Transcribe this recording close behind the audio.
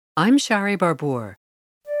I'm Shari Barbour.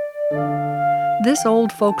 This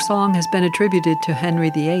old folk song has been attributed to Henry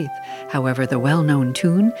VIII. However, the well-known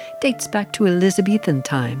tune dates back to Elizabethan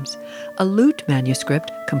times. A lute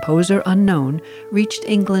manuscript, composer unknown, reached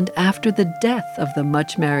England after the death of the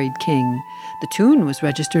much-married king. The tune was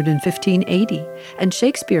registered in 1580, and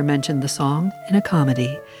Shakespeare mentioned the song in a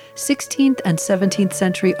comedy. 16th and 17th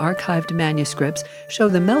century archived manuscripts show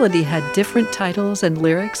the melody had different titles and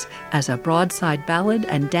lyrics as a broadside ballad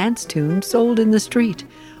and dance tune sold in the street.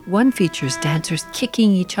 One features dancers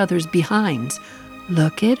kicking each other's behinds.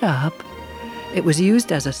 Look it up. It was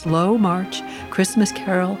used as a slow march, Christmas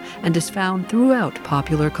carol, and is found throughout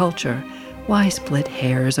popular culture. Why split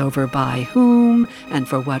hairs over by whom and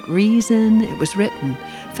for what reason it was written?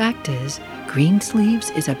 Fact is, Greensleeves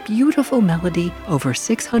is a beautiful melody over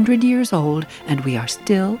 600 years old, and we are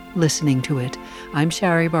still listening to it. I'm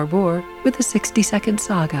Shari Barbour with the 60-Second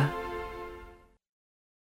Saga.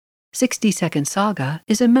 60-Second Saga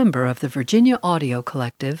is a member of the Virginia Audio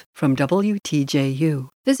Collective from WTJU.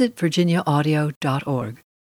 Visit virginiaaudio.org.